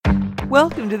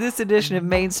Welcome to this edition of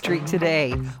Main Street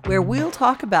Today, where we'll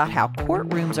talk about how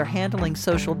courtrooms are handling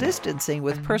social distancing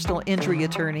with personal injury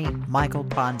attorney Michael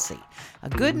Ponce. A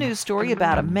good news story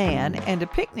about a man and a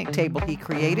picnic table he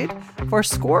created for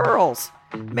squirrels.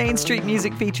 Main Street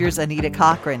Music features Anita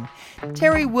Cochran.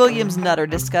 Terri Williams Nutter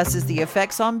discusses the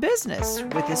effects on business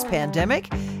with this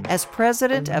pandemic as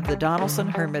president of the Donaldson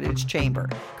Hermitage Chamber.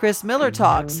 Kris Miller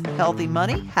talks healthy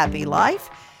money, happy life.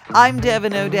 I'm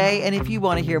Devin O'Day, and if you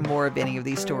want to hear more of any of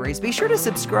these stories, be sure to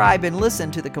subscribe and listen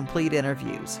to the complete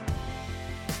interviews.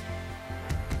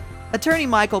 Attorney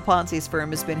Michael Ponce's firm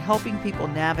has been helping people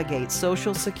navigate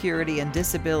Social Security and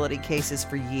disability cases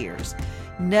for years.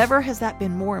 Never has that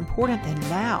been more important than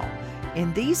now,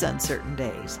 in these uncertain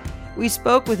days. We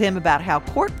spoke with him about how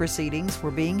court proceedings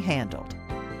were being handled.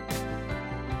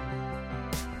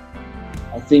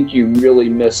 I think you really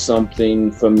miss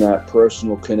something from that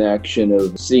personal connection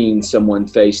of seeing someone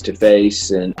face to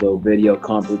face, and though video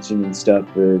conferencing and stuff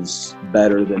is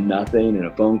better than nothing and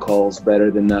a phone call is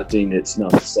better than nothing, it's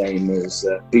not the same as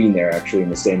being there actually in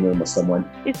the same room with someone.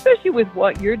 Especially with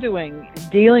what you're doing,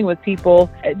 dealing with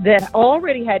people that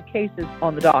already had cases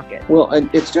on the docket. Well, and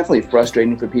it's definitely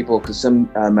frustrating for people because some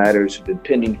matters have been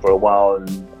pending for a while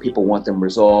and people want them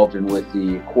resolved, and with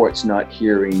the courts not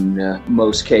hearing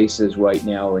most cases right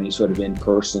now, any sort of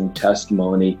in-person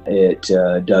testimony, it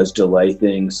does delay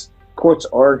things. Courts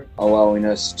are allowing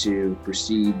us to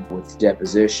proceed with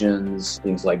depositions,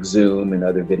 things like Zoom and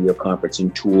other video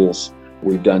conferencing tools.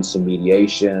 We've done some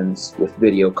mediations with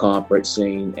video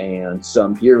conferencing, and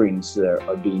some hearings that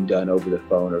are being done over the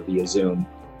phone or via Zoom.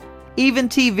 Even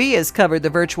TV has covered the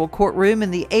virtual courtroom in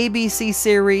the ABC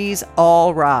series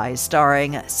All Rise,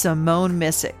 starring Simone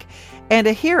Missick, and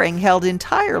a hearing held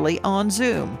entirely on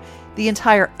Zoom. The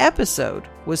entire episode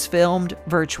was filmed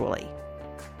virtually.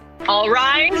 All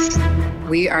rise.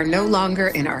 We are no longer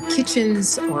in our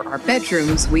kitchens or our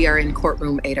bedrooms. We are in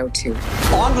courtroom 802.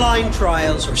 Online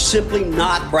trials are simply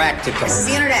not practical.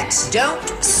 The internet,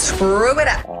 don't screw it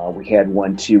up. We had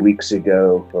one 2 weeks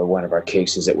ago for one of our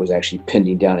cases that was actually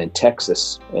pending down in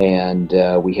Texas. And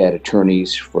we had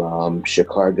attorneys from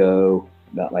Chicago,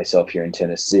 not myself here in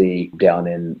Tennessee, down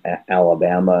in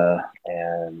Alabama,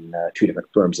 and two different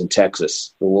firms in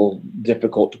Texas. A little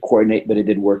difficult to coordinate, but it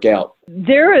did work out.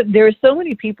 There are so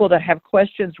many people that have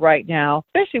questions right now,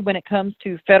 especially when it comes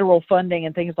to federal funding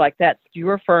and things like that.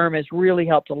 Your firm has really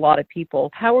helped a lot of people.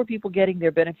 How are people getting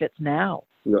their benefits now?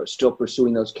 We are still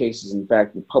pursuing those cases. In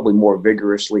fact, probably more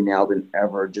vigorously now than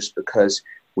ever, just because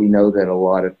we know that a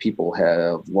lot of people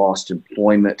have lost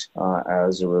employment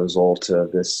as a result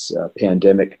of this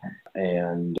pandemic,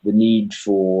 and the need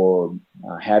for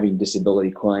having disability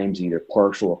claims, either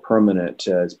partial or permanent,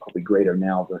 is probably greater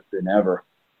now than ever.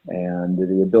 And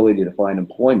the ability to find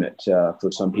employment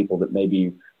for some people that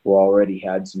maybe were already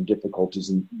had some difficulties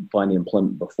in finding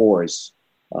employment before is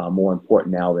more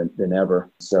important now than ever.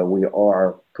 So we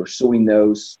are pursuing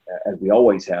those as we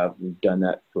always have. We've done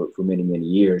that for many, many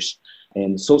years.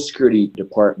 And the Social Security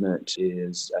Department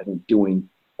is, I think, doing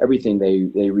everything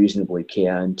they reasonably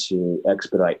can to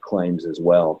expedite claims as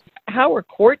well. How are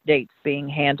court dates being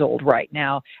handled right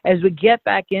now? As we get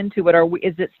back into it,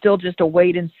 is it still just a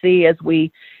wait and see as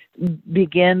we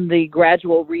begin the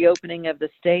gradual reopening of the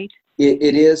state?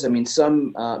 It is. I mean,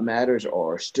 some matters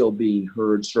are still being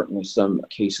heard. Certainly some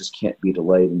cases can't be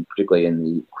delayed, and particularly in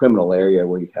the criminal area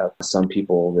where you have some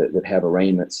people that have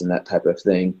arraignments and that type of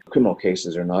thing. Criminal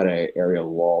cases are not an area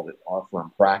of law that our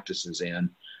firm practices in.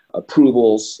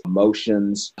 Approvals,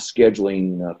 motions,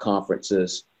 scheduling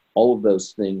conferences, all of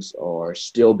those things are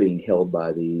still being held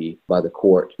by the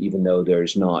court, even though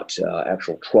there's not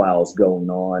actual trials going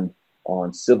on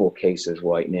civil cases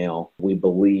right now. We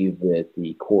believe that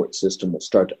the court system will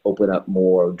start to open up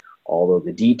more, although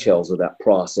the details of that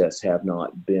process have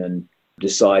not been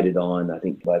decided on, I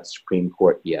think, by the Supreme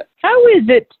Court yet. How is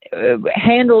it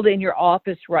handled in your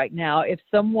office right now? If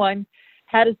someone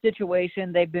had a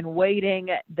situation, they've been waiting,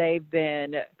 they've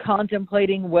been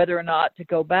contemplating whether or not to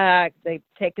go back, they've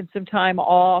taken some time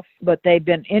off, but they've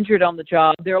been injured on the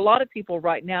job. There are a lot of people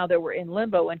right now that were in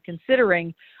limbo and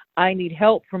considering, I need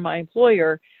help from my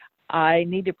employer, I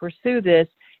need to pursue this.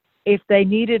 If they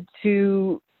needed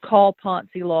to call Ponce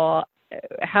Law,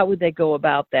 how would they go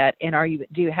about that? And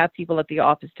do you have people at the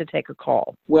office to take a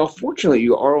call? Well, fortunately,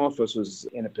 our office was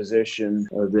in a position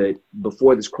that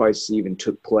before this crisis even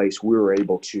took place, we were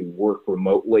able to work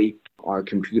remotely. Our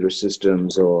computer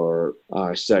systems are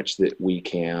such that we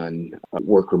can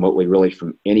work remotely really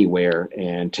from anywhere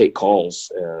and take calls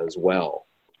as well.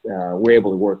 We're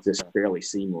able to work this fairly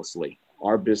seamlessly.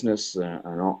 Our business and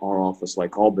our office,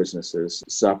 like all businesses,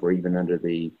 suffer even under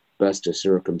the best of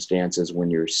circumstances when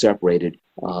you're separated.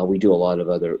 We do a lot of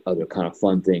other kind of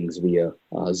fun things via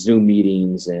Zoom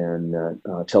meetings and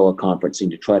teleconferencing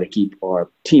to try to keep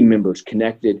our team members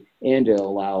connected and to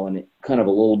allow kind of a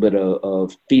little bit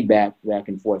of feedback back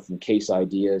and forth and case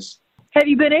ideas. Have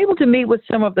you been able to meet with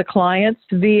some of the clients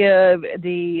via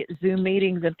the Zoom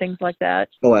meetings and things like that?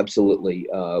 Oh, absolutely.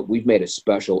 We've made a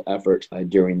special effort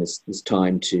during this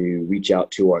time to reach out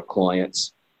to our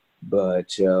clients, but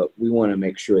we want to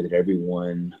make sure that every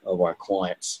one of our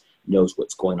clients knows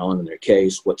what's going on in their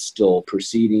case, what's still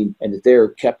proceeding, and that they're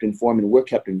kept informed and we're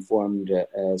kept informed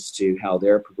as to how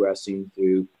they're progressing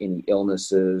through any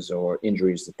illnesses or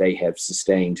injuries that they have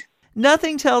sustained.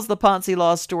 Nothing tells the Ponce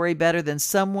Law story better than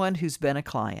someone who's been a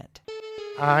client.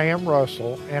 I am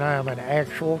Russell, and I am an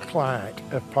actual client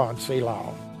of Ponce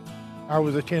Law. I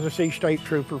was a Tennessee State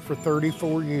Trooper for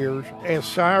 34 years. A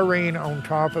siren on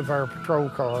top of our patrol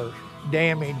cars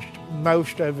damaged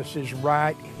most of us'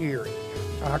 right hearing.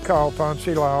 I called Ponce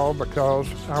Law because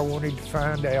I wanted to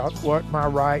find out what my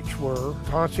rights were.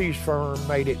 Ponce's firm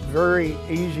made it very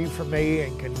easy for me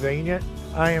and convenient.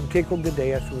 I am tickled to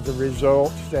death with the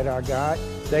results that I got.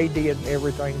 They did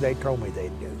everything they told me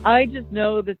they'd do. I just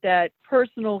know that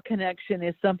personal connection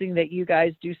is something that you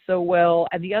guys do so well.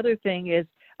 And the other thing is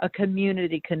a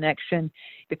community connection,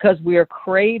 because we are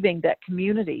craving that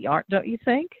community, don't you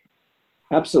think?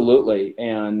 Absolutely.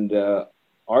 And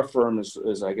our firm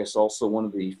is, I guess, also one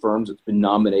of the firms that's been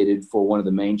nominated for one of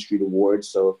the Main Street Awards.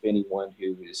 So if anyone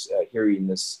who is hearing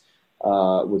this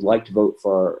would like to vote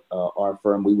for our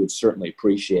firm, we would certainly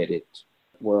appreciate it.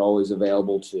 We're always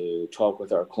available to talk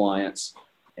with our clients,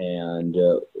 and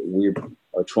we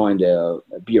are trying to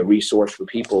be a resource for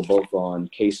people, both on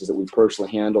cases that we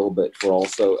personally handle, but for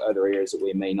also other areas that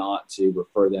we may not, to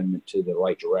refer them to the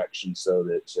right direction so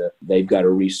that they've got a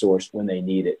resource when they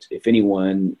need it. If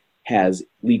anyone has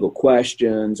legal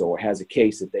questions or has a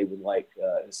case that they would like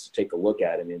us to take a look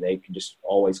at, I mean, they can just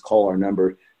always call our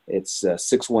number. It's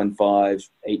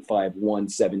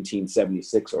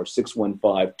 615-851-1776 or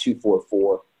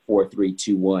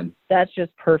 615-244-4321. That's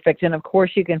just perfect. And of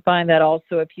course, you can find that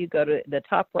also if you go to the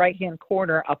top right-hand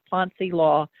corner of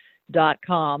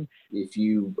PonceLaw.com. If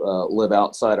you live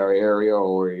outside our area,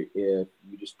 or if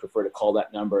you just prefer to call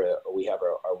that number, we have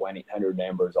our 1-800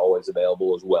 number is always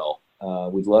available as well.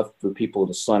 We'd love for people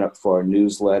to sign up for our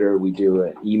newsletter. We do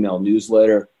an email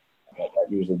newsletter. That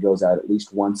usually goes out at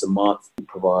least once a month. It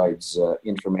provides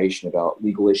information about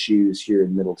legal issues here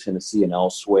in Middle Tennessee and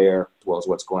elsewhere, as well as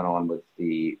what's going on with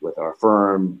our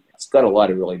firm. It's got a lot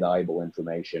of really valuable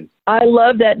information. I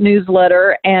love that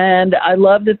newsletter, and I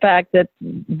love the fact that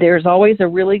there's always a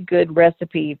really good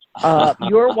recipe.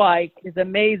 Your wife is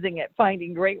amazing at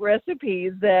finding great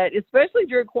recipes that, especially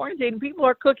during quarantine, people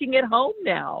are cooking at home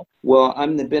now. Well,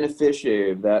 I'm the beneficiary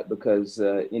of that because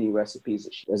any recipes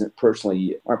that she aren't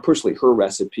personally her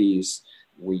recipes,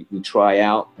 we try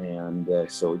out, and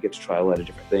so we get to try a lot of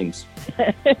different things.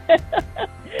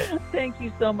 Thank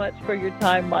you so much for your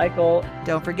time, Michael.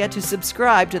 Don't forget to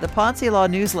subscribe to the Ponce Law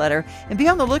newsletter and be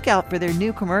on the lookout for their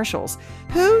new commercials.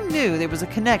 Who knew there was a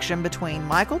connection between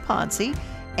Michael Ponce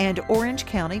and Orange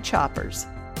County choppers?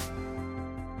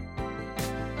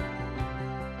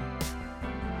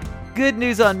 Good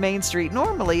News on Main Street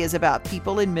normally is about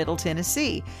people in Middle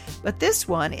Tennessee, but this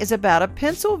one is about a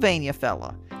Pennsylvania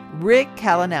fella, Rick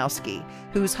Kalinowski,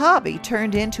 whose hobby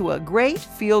turned into a great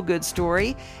feel-good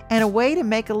story and a way to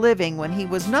make a living when he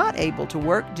was not able to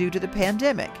work due to the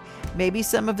pandemic. Maybe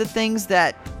some of the things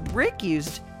that Rick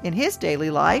used in his daily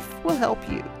life will help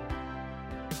you.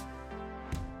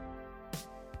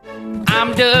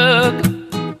 I'm Doug.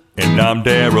 And I'm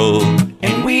Daryl.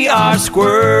 And we are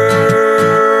squirrels.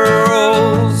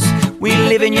 We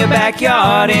live in your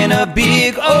backyard in a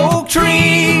big oak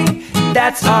tree.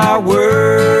 That's our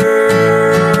world.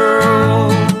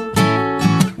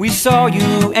 We saw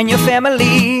you and your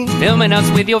family filming us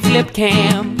with your flip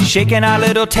cam, shaking our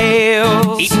little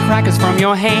tails, eating crackers from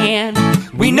your hand.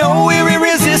 We know we're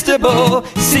irresistible,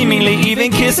 seemingly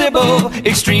even kissable,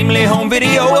 extremely home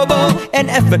videoable, and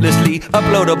effortlessly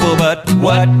uploadable. But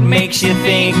what makes you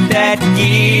think that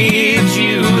gives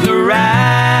you the right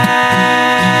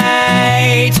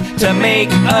to make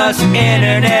us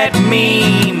internet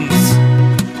memes?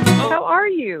 How are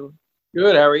you?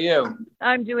 Good. How are you?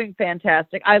 I'm doing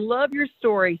fantastic. I love your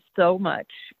story so much.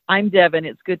 I'm Devin.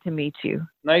 It's good to meet you.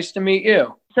 Nice to meet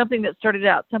you. Something that started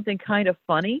out something kind of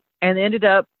funny and ended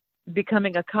up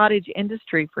becoming a cottage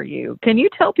industry for you. Can you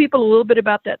tell people a little bit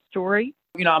about that story?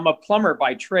 You know, I'm a plumber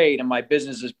by trade and my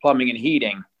business is plumbing and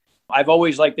heating. I've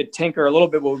always liked to tinker a little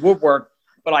bit with woodwork,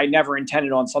 but I never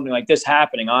intended on something like this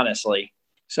happening, honestly.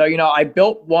 So, I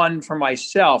built one for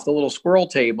myself, the little squirrel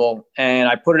table, and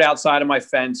I put it outside of my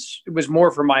fence. It was more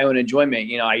for my own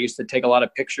enjoyment. I used to take a lot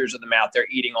of pictures of them out there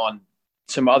eating on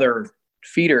some other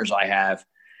feeders I have.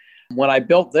 When I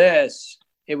built this,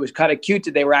 it was kind of cute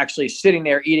that they were actually sitting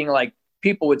there eating like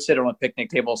people would sit on a picnic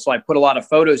table. So I put a lot of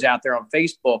photos out there on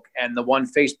Facebook, and the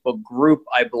one Facebook group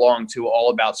I belong to, all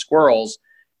about squirrels,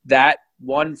 that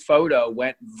one photo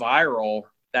went viral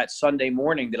that Sunday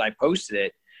morning that I posted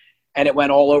it. And it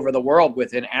went all over the world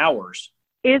within hours.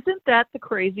 Isn't that the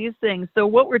craziest thing? So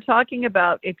what we're talking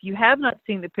about, if you have not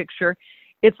seen the picture,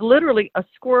 it's literally a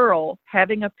squirrel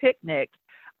having a picnic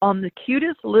on the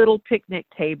cutest little picnic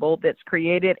table that's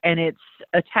created, and it's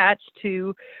attached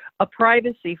to a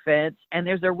privacy fence, and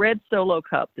there's a red Solo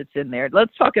cup that's in there.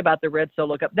 Let's talk about the red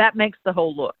Solo cup. That makes the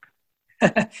whole look.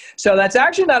 So that's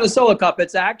actually not a Solo cup.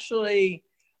 It's actually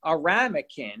a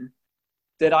ramekin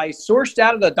that I sourced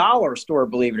out of the dollar store,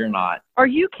 believe it or not. Are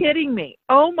you kidding me?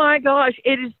 Oh my gosh,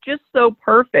 it is just so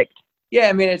perfect. Yeah,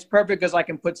 I mean, it's perfect because I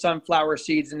can put sunflower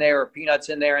seeds in there or peanuts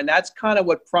in there. And that's kind of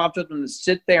what prompted them to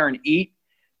sit there and eat.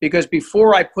 Because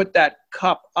before I put that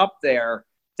cup up there,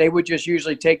 they would just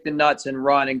usually take the nuts and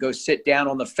run and go sit down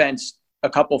on the fence a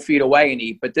couple feet away and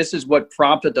eat. But this is what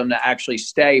prompted them to actually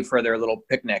stay for their little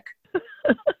picnic.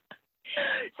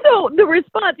 So the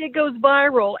response, it goes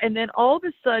viral, and then all of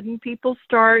a sudden people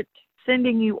start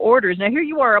sending you orders. Now here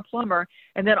you are, a plumber,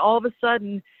 and then all of a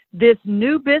sudden this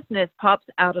new business pops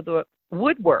out of the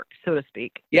woodwork, so to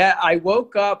speak. Yeah, I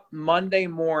woke up Monday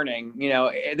morning,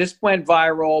 this went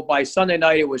viral. By Sunday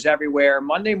night, it was everywhere.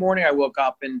 Monday morning, I woke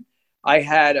up and I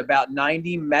had about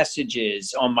 90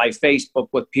 messages on my Facebook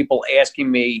with people asking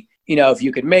me, if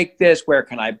you could make this, where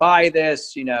can I buy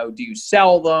this? Do you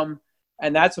sell them?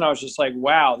 And that's when I was just like,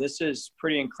 wow, this is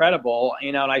pretty incredible.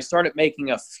 And I started making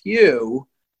a few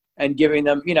and giving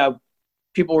them,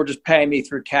 people were just paying me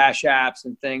through Cash Apps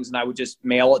and things, and I would just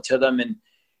mail it to them. And,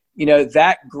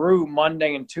 that grew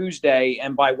Monday and Tuesday.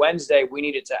 And by Wednesday, we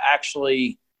needed to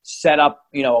actually set up,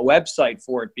 a website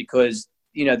for it because,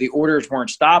 the orders weren't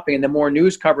stopping. And the more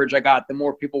news coverage I got, the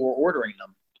more people were ordering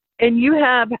them. And you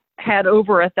have had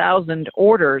over 1,000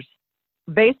 orders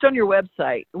based on your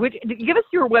website. Give us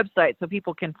your website so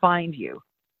people can find you.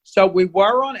 So we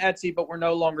were on Etsy, but we're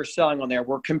no longer selling on there.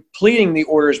 We're completing the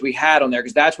orders we had on there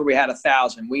because that's where we had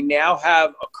 1,000. We now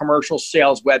have a commercial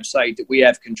sales website that we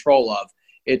have control of.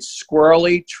 It's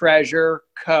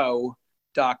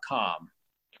squirrelytreasureco.com.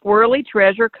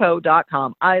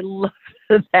 Squirrelytreasureco.com. I love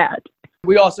that.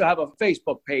 We also have a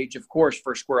Facebook page, of course,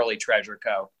 for Squirrely Treasure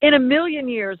Co. In a million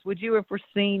years, would you have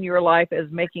foreseen your life as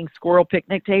making squirrel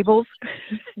picnic tables?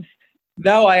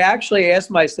 No, I actually asked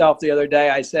myself the other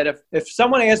day, I said, if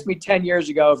someone asked me 10 years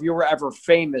ago, if you were ever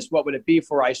famous, what would it be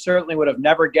for? I certainly would have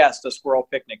never guessed a squirrel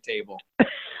picnic table.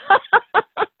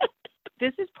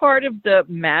 This is part of the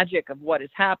magic of what has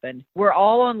happened. We're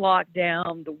all on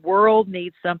lockdown. The world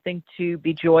needs something to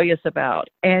be joyous about.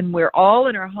 And we're all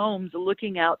in our homes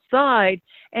looking outside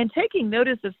and taking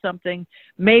notice of something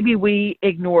maybe we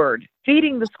ignored.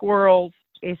 Feeding the squirrels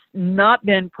has not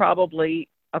been probably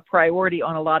a priority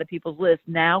on a lot of people's list.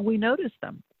 Now we notice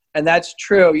them. And that's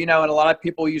true. And a lot of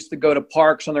people used to go to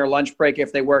parks on their lunch break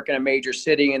if they work in a major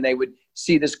city and they would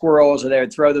see the squirrels or they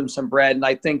would throw them some bread. And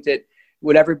I think that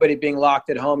with everybody being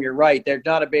locked at home, you're right. They're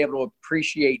not be able to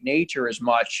appreciate nature as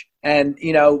much. And,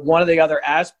 one of the other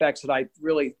aspects that I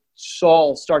really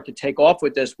saw start to take off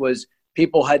with this was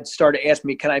people had started asking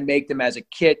me, can I make them as a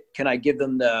kit? Can I give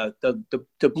them the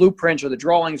blueprints or the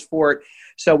drawings for it?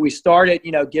 So we started,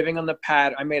 giving them the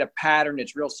pattern. I made a pattern.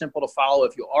 It's real simple to follow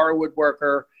if you are a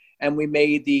woodworker. And we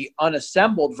made the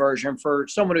unassembled version for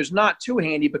someone who's not too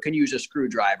handy but can use a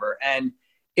screwdriver. And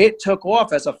it took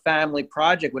off as a family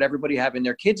project with everybody having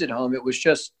their kids at home. It was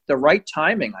just the right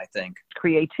timing, I think.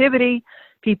 Creativity.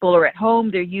 People are at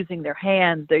home. They're using their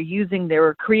hands. They're using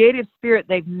their creative spirit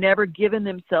they've never given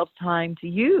themselves time to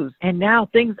use. And now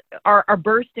things are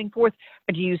bursting forth.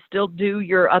 Do you still do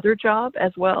your other job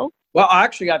as well? Well,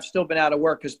 actually, I've still been out of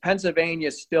work because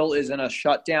Pennsylvania still is in a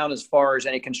shutdown as far as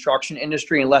any construction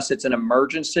industry unless it's an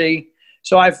emergency.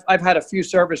 So I've had a few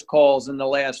service calls in the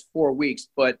last 4 weeks,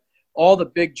 but all the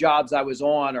big jobs I was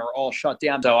on are all shut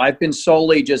down. So I've been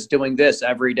solely just doing this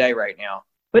every day right now.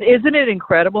 But isn't it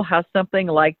incredible how something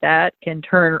like that can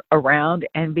turn around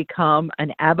and become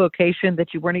an avocation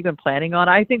that you weren't even planning on?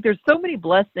 I think there's so many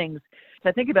blessings.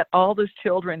 I think about all those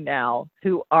children now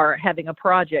who are having a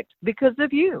project because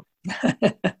of you.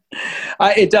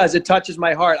 It does. It touches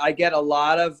my heart. I get a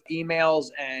lot of emails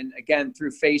and, again,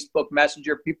 through Facebook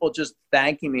Messenger, people just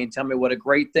thanking me and telling me what a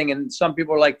great thing. And some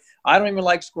people are like, I don't even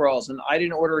like squirrels and I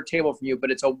didn't order a table from you,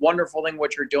 but it's a wonderful thing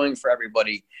what you're doing for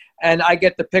everybody. And I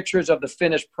get the pictures of the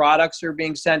finished products that are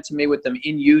being sent to me with them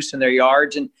in use in their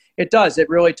yards. And it does. It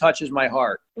really touches my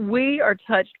heart. We are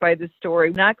touched by this story.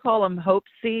 And I call them hope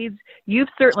seeds. You've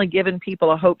certainly given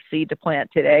people a hope seed to plant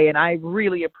today, and I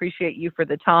really appreciate you for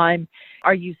the time.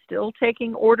 Are you still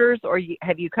taking orders, or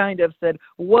have you kind of said,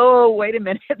 whoa, wait a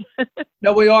minute?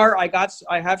 No, we are. I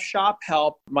have shop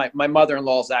help. My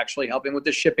mother-in-law is actually helping with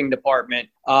the shipping department.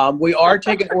 We are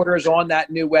taking orders on that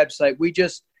new website.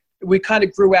 We kind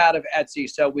of grew out of Etsy,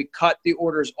 so we cut the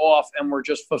orders off and we're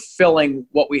just fulfilling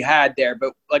what we had there.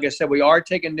 But like I said, we are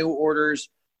taking new orders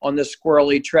on the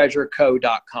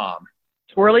squirrelytreasureco.com.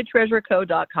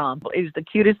 Squirrelytreasureco.com is the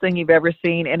cutest thing you've ever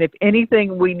seen. And if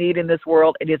anything we need in this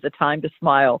world, it is a time to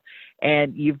smile.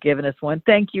 And you've given us one.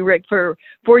 Thank you, Rick, for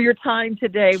your time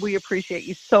today. We appreciate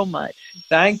you so much.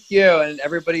 Thank you. And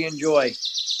everybody enjoy.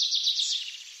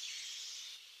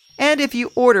 And if you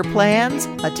order plans,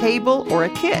 a table, or a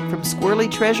kit from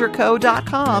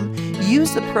squirrelytreasureco.com,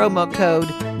 use the promo code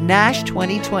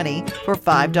NASH2020 for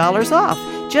 $5 off,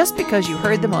 just because you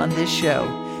heard them on this show.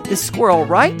 The Squirrel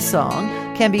Right song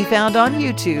can be found on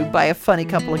YouTube by a funny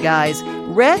couple of guys,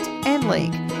 Rhett and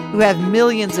Link, who have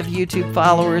millions of YouTube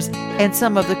followers and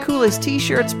some of the coolest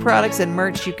t-shirts, products, and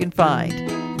merch you can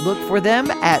find. Look for them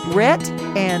at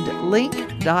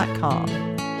rhettandlink.com.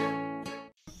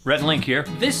 Rhett and Link here.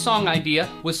 This song idea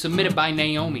was submitted by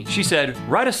Naomi. She said,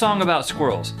 write a song about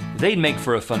squirrels. They'd make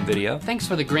for a fun video. Thanks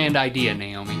for the grand idea,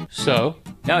 Naomi. So,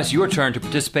 now it's your turn to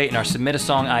participate in our Submit a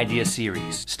Song Idea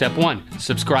series. Step 1,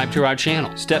 subscribe to our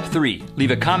channel. Step 3,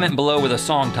 leave a comment below with a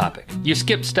song topic. You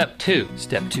skipped step 2.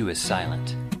 Step 2 is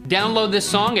silent. Download this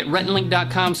song at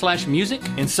rhettandlink.com/music.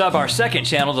 And sub our second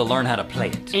channel to learn how to play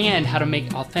it. And how to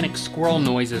make authentic squirrel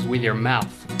noises with your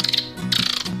mouth.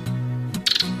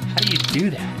 How do you do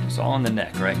that? It's all on the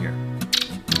neck right here.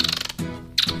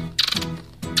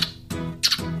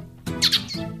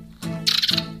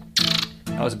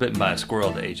 I was bitten by a squirrel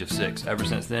at the age of 6. Ever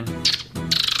since then,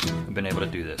 I've been able to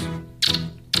do this.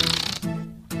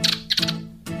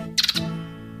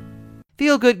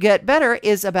 Feel Good Get Better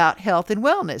is about health and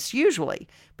wellness, usually.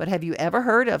 But have you ever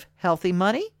heard of healthy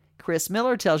money? Kris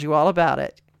Miller tells you all about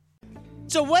it.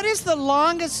 So what is the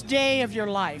longest day of your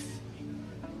life?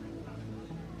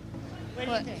 What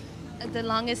do you think? The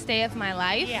longest day of my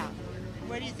life? Yeah.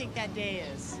 Where do you think that day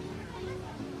is?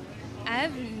 I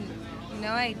have no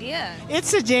idea.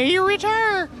 It's the day you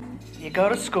retire. You go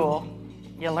to school,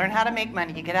 you learn how to make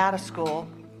money, you get out of school,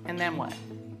 and then what?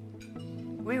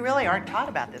 We really aren't taught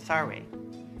about this, are we?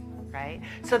 Right?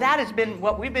 So that has been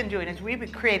what we've been doing, is we've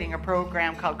been creating a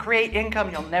program called Create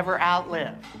Income You'll Never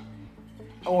Outlive.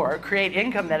 Or Create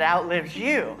Income That Outlives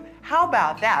You. How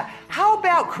about that? How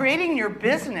about creating your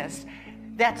business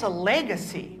that's a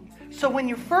legacy? So when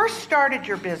you first started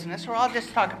your business, or I'll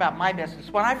just talk about my business.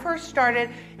 When I first started,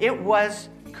 it was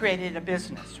created a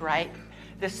business, right?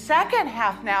 The second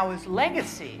half now is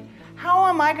legacy. How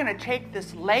am I going to take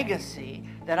this legacy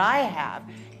that I have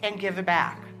and give it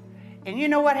back? And you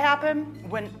know what happened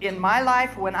in my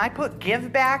life when I put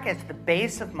give back as the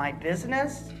base of my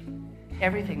business?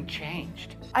 Everything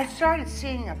changed. I started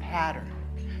seeing a pattern.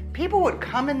 People would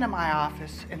come into my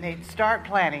office and they'd start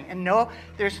planning. And no,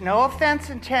 there's no offense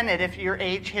intended if your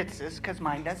age hits this, because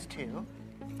mine does too.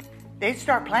 They'd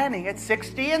start planning at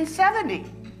 60 and 70.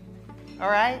 All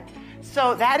right?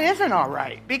 So that isn't all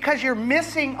right, because you're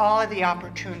missing all of the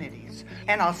opportunities.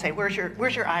 And I'll say, where's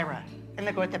your IRA? And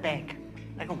they go, at the bank.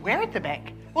 I go, where at the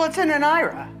bank? Well, it's in an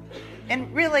IRA.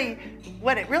 And really,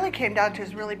 what it really came down to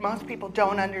is really most people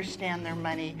don't understand their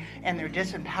money, and they're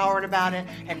disempowered about it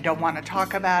and don't want to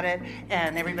talk about it,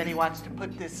 and everybody wants to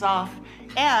put this off.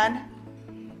 And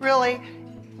really,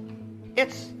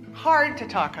 it's hard to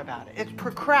talk about it. It's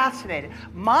procrastinated.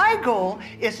 My goal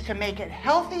is to make it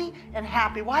healthy and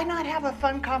happy. Why not have a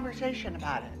fun conversation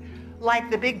about it? Like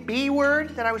the big B word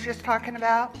that I was just talking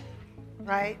about,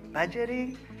 right?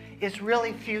 Budgeting is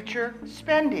really future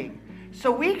spending. So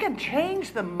we can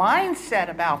change the mindset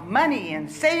about money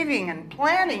and saving and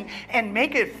planning and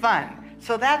make it fun.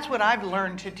 So that's what I've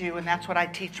learned to do, and that's what I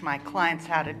teach my clients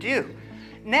how to do.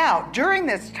 Now, during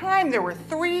this time, there were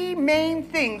 3 main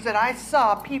things that I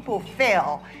saw people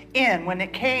fail in when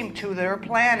it came to their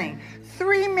planning.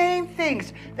 3 main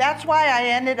things. That's why I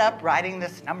ended up writing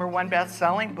this #1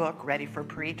 best-selling book, Ready for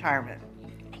Pre-Retirement.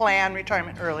 Plan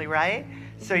retirement early, right?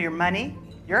 So your money,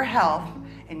 your health,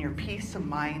 and your peace of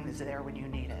mind is there when you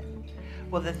need it.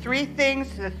 Well, the 3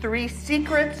 things, the 3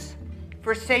 secrets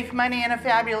for safe money and a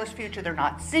fabulous future. They're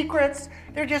not secrets.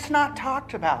 They're just not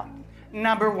talked about.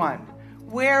 Number one,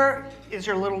 where is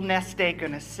your little nest egg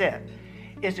going to sit?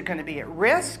 Is it going to be at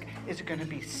risk? Is it going to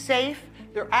be safe?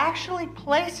 There are actually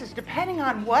places, depending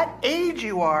on what age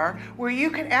you are, where you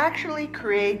can actually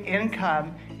create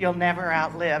income you'll never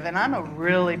outlive. And I'm a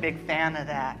really big fan of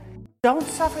that. Don't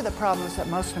suffer the problems that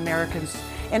most Americans,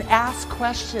 and ask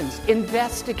questions,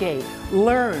 investigate,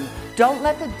 learn. Don't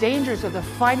let the dangers of the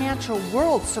financial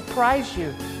world surprise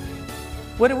you.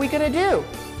 What are we going to do?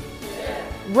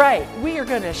 Right, we are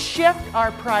going to shift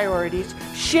our priorities,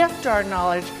 shift our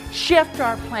knowledge, shift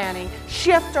our planning,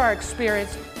 shift our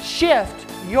experience, shift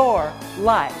your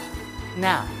life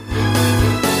now.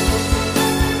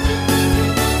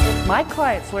 My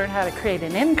clients learn how to create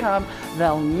an income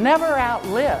they'll never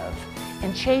outlive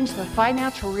and change the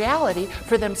financial reality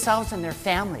for themselves and their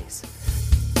families.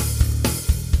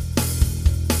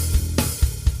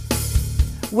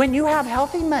 When you have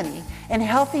healthy money and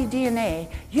healthy DNA,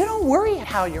 you don't worry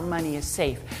how your money is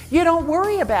safe. You don't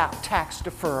worry about tax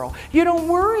deferral. You don't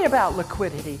worry about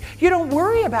liquidity. You don't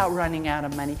worry about running out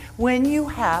of money. When you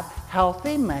have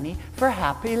healthy money for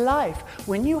happy life,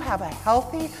 when you have a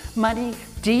healthy money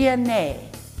DNA,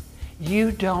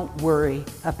 you don't worry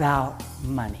about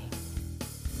money.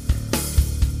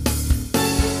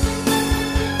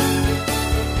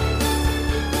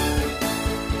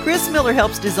 Kris Miller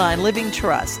helps design living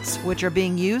trusts, which are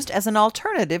being used as an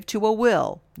alternative to a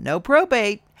will. No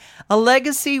probate. A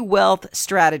legacy wealth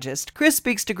strategist, Kris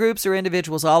speaks to groups or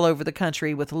individuals all over the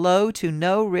country with low to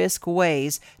no risk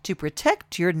ways to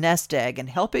protect your nest egg and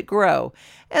help it grow,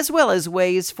 as well as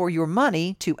ways for your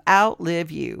money to outlive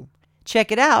you.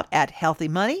 Check it out at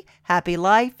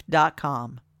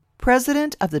healthymoneyhappylife.com.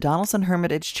 President of the Donaldson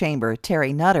Hermitage Chamber,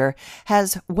 Terri Nutter,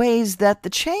 has ways that the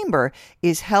Chamber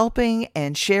is helping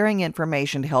and sharing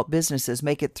information to help businesses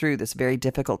make it through this very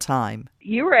difficult time.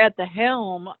 You were at the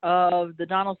helm of the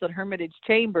Donaldson Hermitage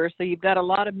Chamber, so you've got a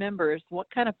lot of members.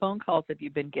 What kind of phone calls have you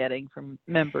been getting from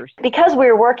members? Because we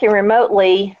were working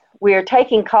remotely, we are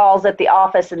taking calls at the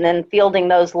office and then fielding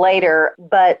those later,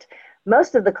 but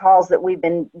most of the calls that we've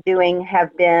been doing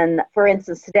have been, for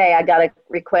instance, today I got a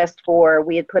request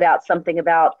we had put out something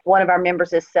about one of our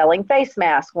members is selling face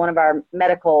masks, one of our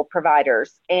medical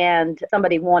providers, and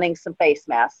somebody wanting some face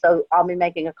masks. So I'll be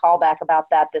making a call back about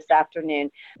that this afternoon.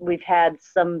 We've had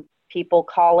some people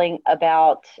calling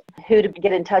about who to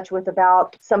get in touch with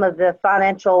about some of the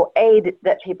financial aid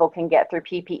that people can get through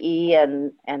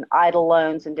PPE and EIDL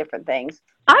loans and different things.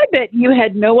 I bet you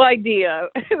had no idea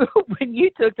when you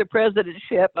took the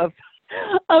presidentship of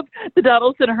the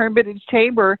Donaldson Hermitage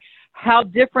Chamber how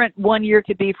different one year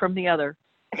could be from the other.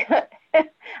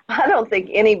 I don't think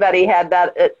anybody had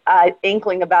that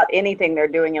inkling about anything they're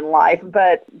doing in life,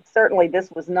 but certainly this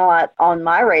was not on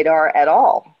my radar at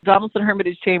all. Donaldson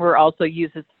Hermitage Chamber also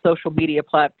uses social media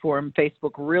platform,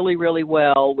 Facebook, really, really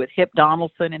well with Hip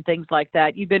Donaldson and things like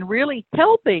that. You've been really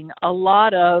helping a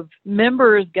lot of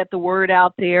members get the word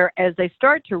out there as they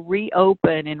start to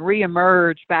reopen and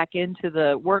reemerge back into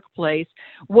the workplace.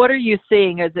 What are you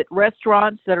seeing? Is it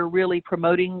restaurants that are really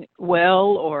promoting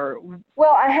well, or?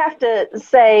 Well, I have to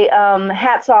say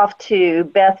hats off to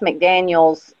Beth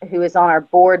McDaniels, who is on our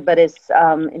board, but is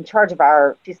in charge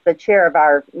of she's the chair of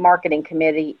our marketing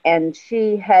committee, and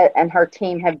she and her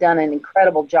team have done an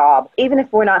incredible job. Even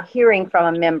if we're not hearing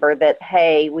from a member that,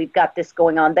 hey, we've got this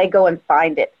going on, they go and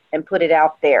find it and put it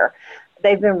out there.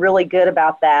 They've been really good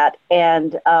about that,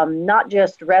 and not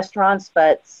just restaurants,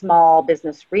 but small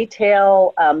business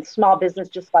retail, small business,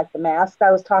 just like the mask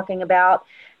I was talking about.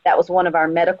 That was one of our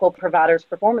medical providers,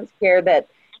 Performance Care, that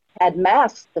had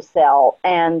masks to sell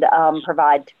and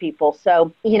provide to people.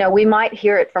 So, we might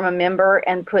hear it from a member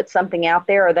and put something out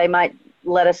there, or they might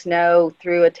let us know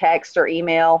through a text or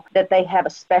email that they have a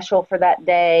special for that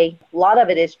day. A lot of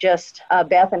it is just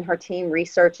Beth and her team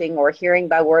researching or hearing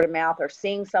by word of mouth or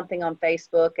seeing something on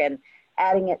Facebook and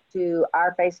adding it to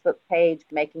our Facebook page,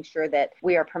 making sure that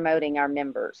we are promoting our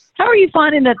members. How are you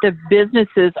finding that the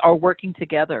businesses are working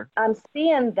together? I'm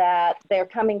seeing that they're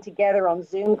coming together on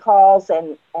Zoom calls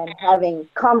and having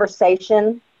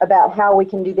conversation about how we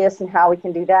can do this and how we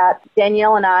can do that.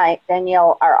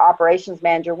 Danielle, our operations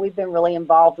manager, we've been really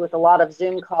involved with a lot of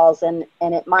Zoom calls, and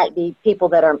it might be people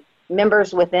that are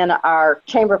members within our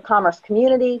Chamber of Commerce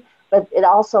community, but it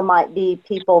also might be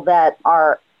people that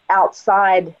are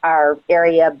outside our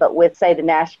area, but with, say, the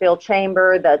Nashville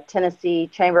Chamber, the Tennessee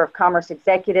Chamber of Commerce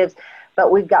executives.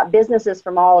 but we've got businesses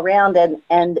from all around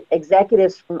and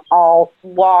executives from all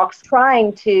walks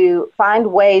trying to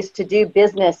find ways to do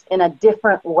business in a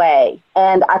different way.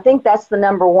 And I think that's the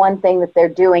number one thing that they're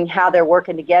doing, how they're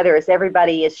working together, is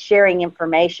everybody is sharing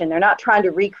information. They're not trying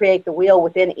to recreate the wheel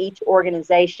within each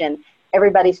organization.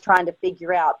 Everybody's trying to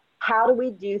figure out, how do we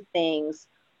do things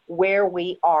where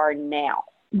we are now?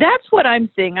 That's what I'm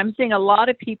seeing. I'm seeing a lot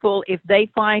of people, if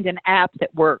they find an app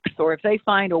that works or if they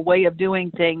find a way of doing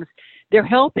things, they're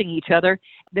helping each other.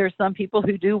 There's some people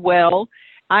who do well.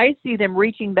 I see them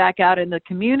reaching back out in the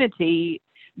community.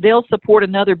 They'll support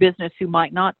another business who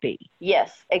might not be.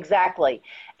 Yes, exactly.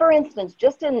 For instance,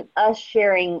 just in us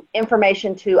sharing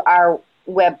information to our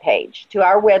webpage, to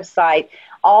our website,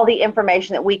 all the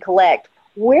information that we collect,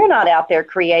 we're not out there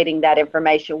creating that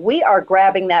information. We are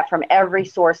grabbing that from every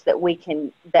source that we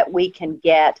can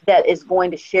get that is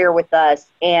going to share with us,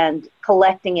 and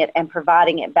collecting it and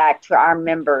providing it back to our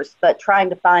members, but trying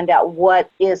to find out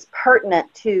what is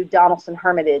pertinent to Donaldson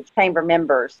Hermitage Chamber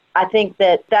members. I think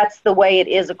that that's the way it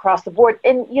is across the board.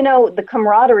 And, you know, the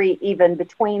camaraderie even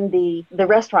between the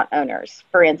restaurant owners,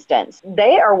 for instance,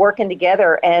 they are working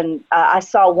together. And I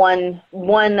saw one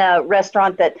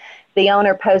restaurant that the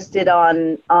owner posted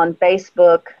on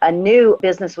Facebook, a new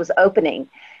business was opening,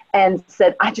 and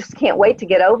said, I just can't wait to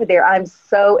get over there. I'm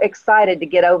so excited to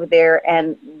get over there.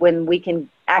 And when we can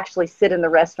actually sit in the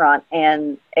restaurant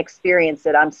and experience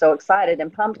it, I'm so excited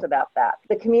and pumped about that.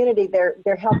 The community,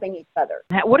 they're helping each other.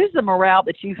 What is the morale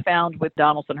that you found with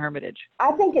Donaldson Hermitage?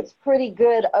 I think it's pretty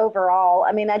good overall.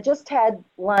 I mean, I just had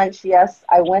lunch. Yes,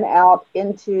 I went out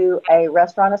into a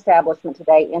restaurant establishment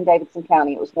today in Davidson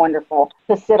County. It was wonderful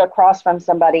to sit across from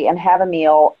somebody and have a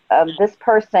meal. This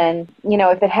person, you know,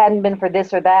 if it hadn't been for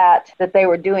this or that they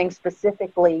were doing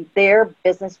specifically, their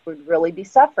business would really be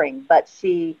suffering. But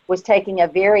she was taking a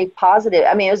very positive,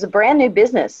 I mean, it was a brand new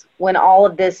business when all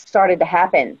of this started to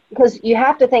happen. Because you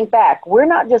have to think back, we're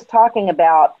not just talking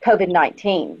about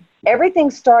COVID-19. Everything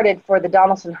started for the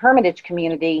Donaldson Hermitage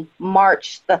community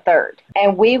March the 3rd.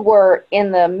 And we were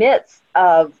in the midst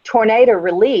of tornado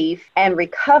relief and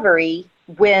recovery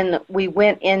when we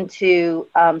went into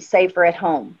safer at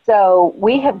home. So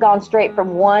we have gone straight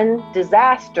from one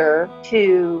disaster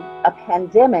to a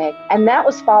pandemic, and that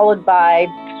was followed by,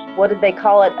 what did they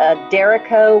call it? A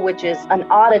derecho, which is an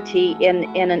oddity in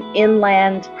an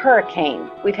inland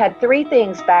hurricane. We've had three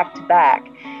things back to back.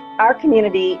 Our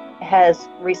community has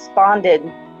responded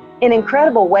in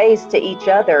incredible ways to each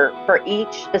other for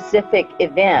each specific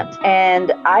event.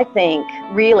 And I think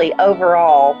really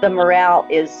overall, the morale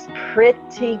is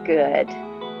pretty good.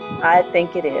 I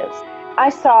think it is. I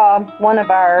saw one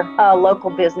of our local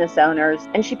business owners,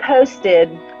 and she posted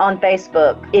on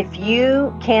Facebook, if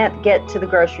you can't get to the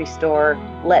grocery store,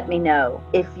 let me know.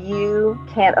 If you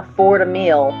can't afford a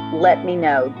meal, let me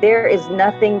know. There is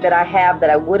nothing that I have that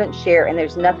I wouldn't share, and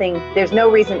there's no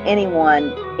reason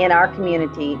anyone in our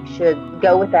community should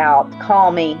go without.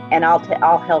 Call me and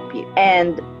I'll help you.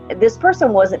 And this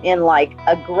person wasn't in like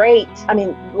a great, I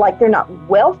mean, like they're not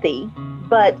wealthy,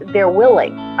 but they're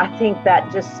willing. I think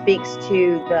that just speaks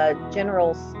to the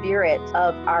general spirit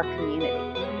of our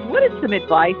community. What is some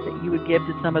advice that you would give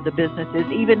to some of the businesses,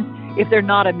 even if they're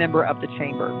not a member of the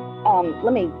chamber?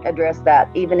 Let me address that.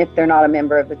 Even if they're not a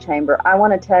member of the chamber, I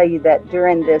want to tell you that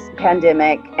during this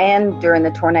pandemic and during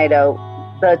the tornado,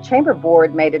 the chamber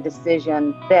board made a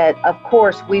decision that, of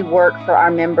course, we work for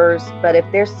our members, but if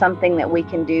there's something that we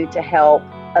can do to help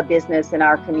a business in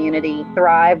our community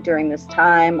thrive during this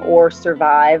time or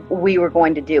survive, we were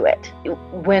going to do it.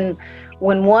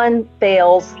 When one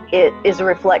fails, it is a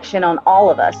reflection on all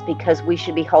of us because we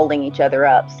should be holding each other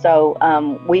up. So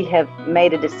we have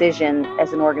made a decision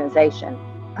as an organization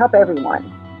to help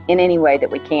everyone in any way that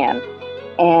we can.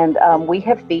 And we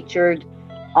have featured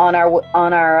on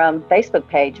our Facebook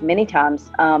page many times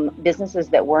businesses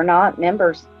that were not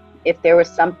members. If there was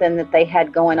something that they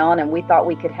had going on and we thought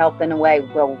we could help in a way,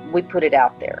 well, we put it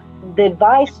out there. The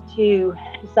advice to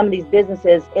some of these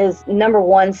businesses is, number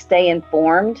one, stay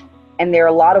informed. And there are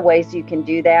a lot of ways you can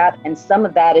do that. And some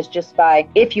of that is just by,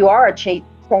 if you are a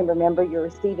chamber member, you're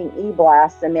receiving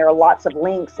e-blasts, and there are lots of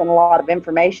links and a lot of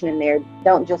information in there.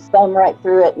 Don't just thumb right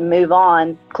through it and move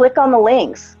on. Click on the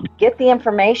links, get the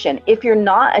information. If you're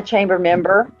not a chamber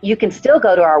member, you can still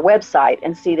go to our website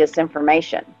and see this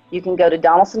information. You can go to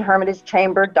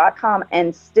DonaldsonHermitageChamber.com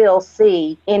and still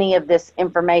see any of this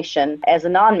information as a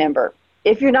non-member.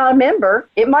 If you're not a member,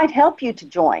 it might help you to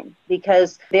join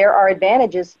because there are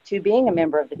advantages to being a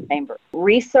member of the chamber.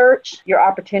 Research your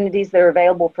opportunities that are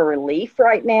available for relief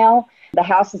right now. The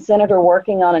House and Senate are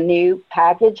working on a new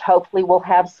package. Hopefully we'll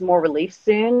have some more relief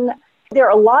soon. There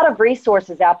are a lot of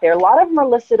resources out there. A lot of them are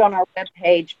listed on our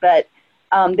webpage, but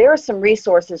there are some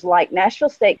resources like Nashville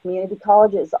State Community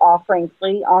College is offering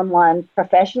free online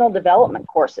professional development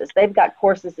courses. They've got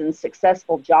courses in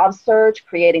successful job search,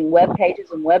 creating web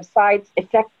pages and websites,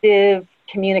 effective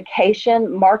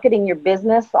communication, marketing your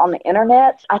business on the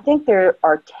internet. I think there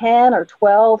are 10 or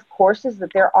 12 courses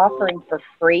that they're offering for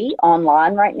free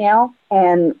online right now.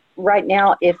 And right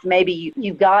now, if maybe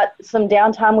you've got some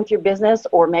downtime with your business,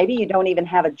 or maybe you don't even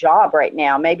have a job right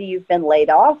now, maybe you've been laid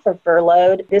off or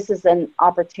furloughed, this is an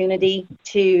opportunity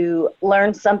to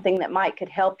learn something that could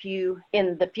help you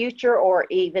in the future or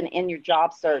even in your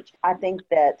job search. I think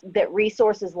that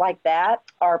resources like that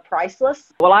are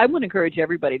priceless. Well, I would encourage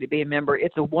everybody to be a member.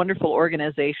 It's a wonderful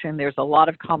organization. There's a lot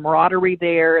of camaraderie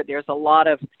there. There's a lot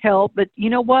of help. But you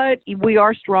know what? We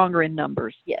are stronger in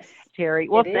numbers. Yes. Terri.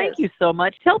 Well, thank you so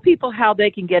much. Tell people how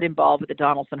they can get involved with the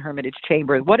Donaldson Hermitage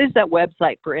Chamber. What is that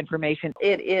website for information?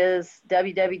 It is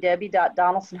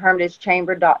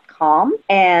www.donaldsonhermitagechamber.com.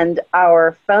 And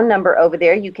our phone number over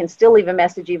there, you can still leave a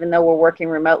message even though we're working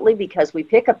remotely, because we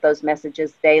pick up those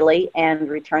messages daily and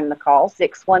return the call,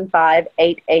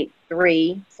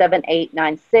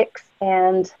 615-883-7896.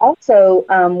 And also,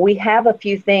 we have a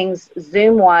few things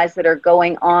Zoom-wise that are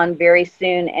going on very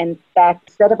soon. In fact,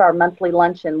 instead of our monthly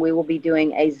luncheon, we will be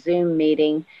doing a Zoom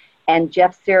meeting. And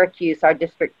Jeff Syracuse, our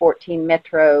District 14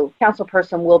 Metro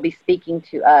councilperson, will be speaking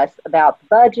to us about the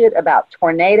budget, about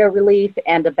tornado relief,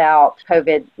 and about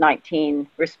COVID-19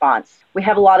 response. We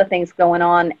have a lot of things going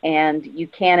on, and you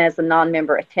can, as a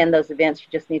non-member, attend those events. You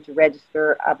just need to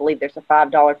register. I believe there's a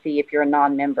 $5 fee if you're a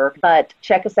non-member. But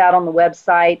check us out on the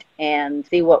website and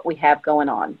see what we have going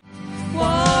on.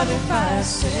 What if I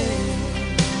say,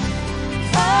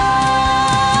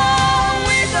 oh,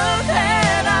 we both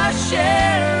had our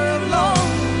share of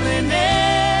loneliness.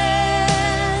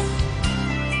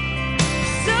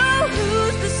 So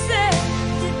who's to say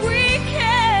that we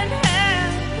can't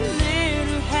have a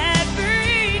little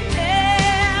happiness?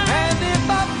 And if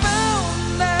I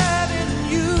found that in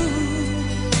you,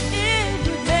 it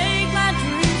would make my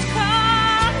dreams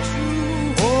come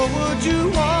true. Or would you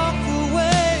walk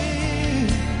away?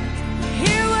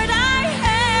 Hear what I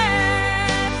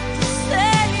have to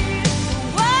say.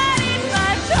 What if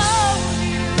I told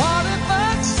you? What if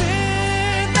I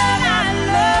said that I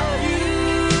love you?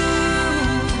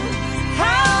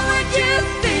 How would you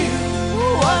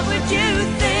feel? What would you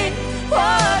think?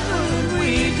 What would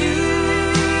we do?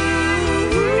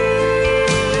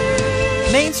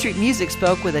 Main Street Music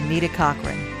spoke with Anita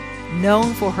Cochran,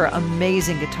 known for her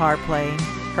amazing guitar playing,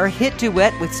 her hit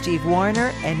duet with Steve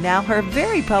Wariner, and now her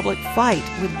very public fight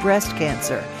with breast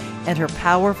cancer, and her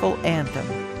powerful anthem,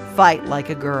 Fight Like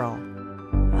a Girl.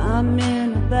 I'm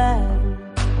in a battle,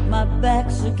 my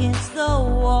back's against the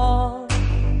wall,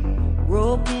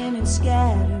 broken and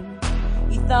scattered.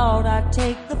 You thought I'd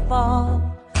take the fall.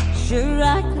 Sure,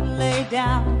 I could lay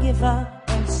down, give up,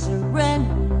 and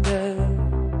surrender,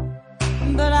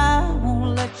 but I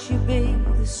won't let you be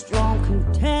the strong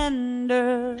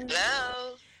contender.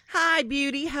 Hello. Hi,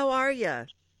 beauty. How are you?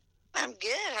 I'm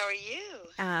good. How are you?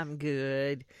 I'm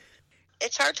good.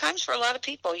 It's hard times for a lot of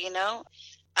people, you know.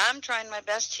 I'm trying my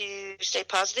best to stay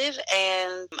positive,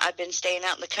 and I've been staying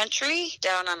out in the country,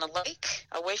 down on the lake,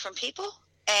 away from people,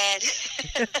 and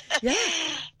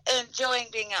enjoying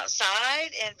being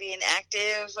outside and being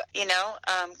active, you know,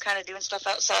 kind of doing stuff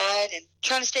outside and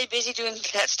trying to stay busy doing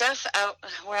that stuff out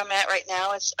where I'm at right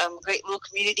now. It's a great little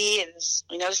community, and it's,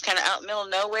 you know, just kind of out in the middle of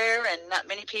nowhere, and not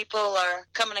many people are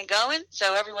coming and going,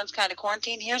 so everyone's kind of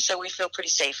quarantined here, so we feel pretty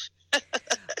safe.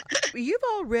 You've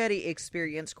already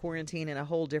experienced quarantine in a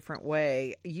whole different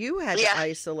way. You had to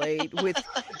isolate with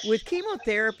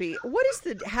chemotherapy.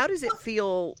 How does it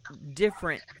feel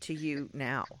different to you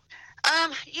now?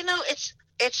 You know, it's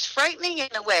frightening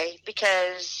in a way,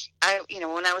 because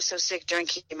when I was so sick during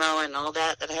chemo and all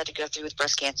that I had to go through with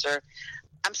breast cancer,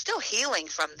 I'm still healing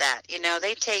from that. You know,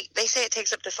 they say it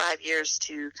takes up to 5 years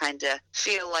to kind of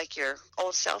feel like your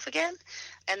old self again.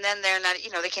 And then they're not,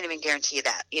 they can't even guarantee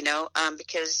that,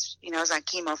 because, I was on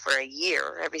chemo for a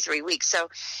year, every 3 weeks.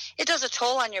 So it does a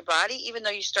toll on your body. Even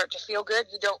though you start to feel good,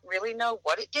 you don't really know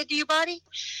what it did to your body.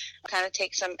 Kind of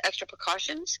take some extra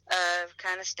precautions of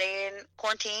kind of staying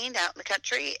quarantined out in the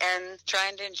country and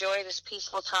trying to enjoy this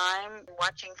peaceful time,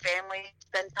 watching family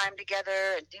spend time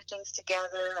together and do things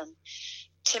together. And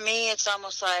to me, it's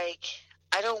almost like,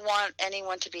 I don't want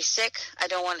anyone to be sick. I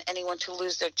don't want anyone to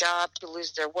lose their job, to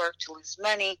lose their work, to lose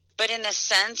money. But in a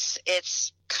sense,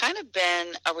 it's kind of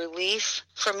been a relief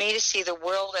for me to see the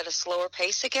world at a slower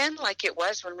pace again, like it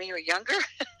was when we were younger.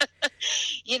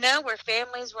 where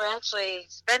families were actually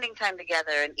spending time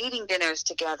together and eating dinners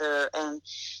together and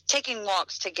taking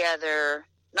walks together,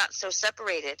 not so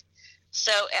separated.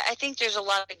 So I think there's a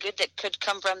lot of good that could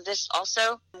come from this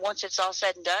also. Once it's all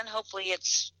said and done, hopefully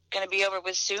it's going to be over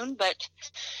with soon. But,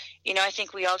 I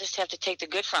think we all just have to take the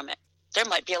good from it. There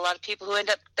might be a lot of people who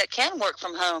that can work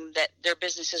from home, that their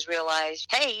businesses realize,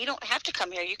 hey, you don't have to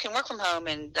come here. You can work from home,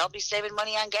 and they'll be saving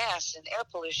money on gas and air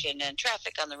pollution and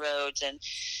traffic on the roads and,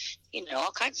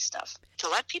 all kinds of stuff. To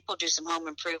let people do some home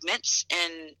improvements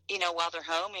and, while they're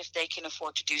home, if they can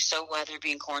afford to do so while they're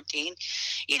being quarantined,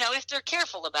 if they're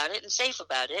careful about it and safe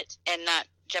about it and not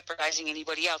jeopardizing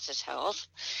anybody else's health.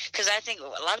 Because I think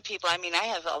a lot of people, I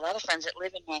have a lot of friends that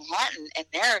live in Manhattan, and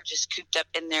they're just cooped up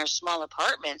in their small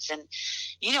apartments, and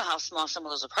you know how small some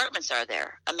of those apartments are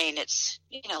there. It's,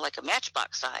 like a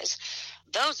matchbox size.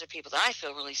 Those are people that I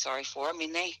feel really sorry for.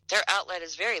 Their outlet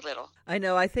is very little. I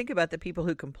know. I think about the people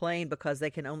who complain because they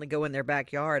can only go in their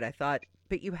backyard. I thought,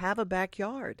 but you have a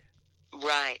backyard.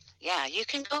 Right. Yeah. You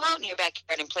can go out in your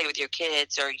backyard and play with your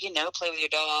kids, or, play with your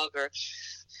dog, or,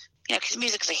 because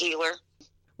music's a healer.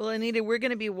 Well, Anita, we're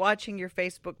going to be watching your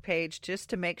Facebook page just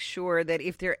to make sure that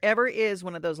if there ever is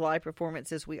one of those live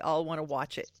performances, we all want to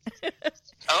watch it.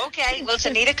 Okay. Well, it's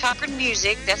Anita Cochran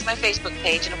Music. That's my Facebook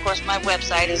page. And, of course, my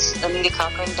website is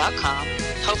anitacochran.com.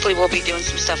 Hopefully we'll be doing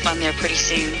some stuff on there pretty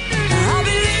soon. I'll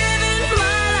be living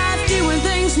my life, doing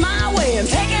things my way. I'm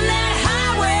taking that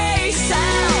highway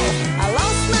south. I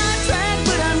lost my track,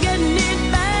 but I'm getting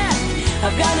it back.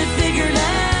 I've got it figured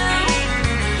out.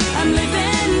 I'm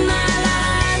living my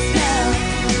life now.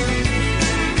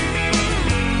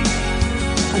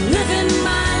 I'm living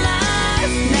my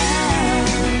life now.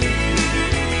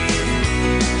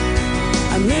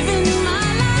 I'm living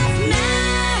my life now.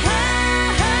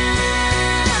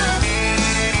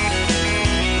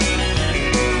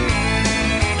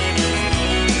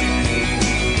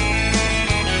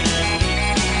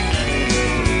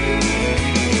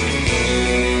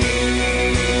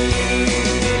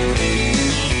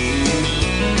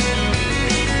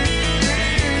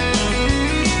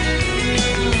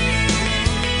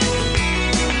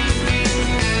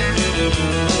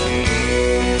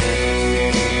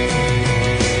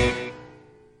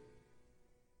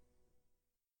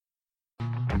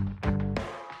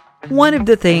 One of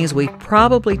the things we've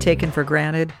probably taken for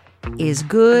granted is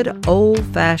good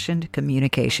old-fashioned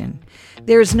communication.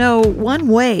 There's no one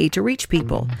way to reach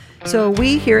people, so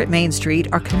we here at Main Street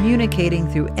are communicating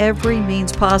through every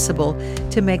means possible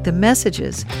to make the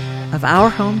messages of our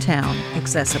hometown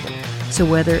accessible. So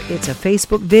whether it's a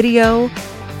Facebook video,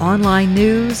 online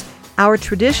news, our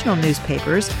traditional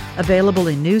newspapers available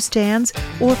in newsstands,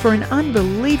 or for an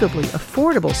unbelievably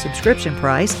affordable subscription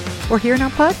price, or here in our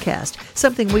podcast,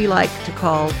 something we like to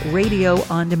call Radio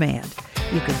on Demand.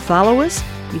 You can follow us,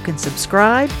 you can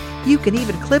subscribe, you can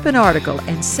even clip an article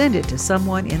and send it to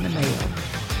someone in the mail.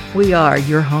 We are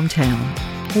your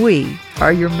hometown. We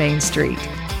are your Main Street.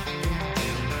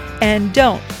 And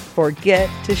don't forget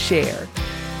to share.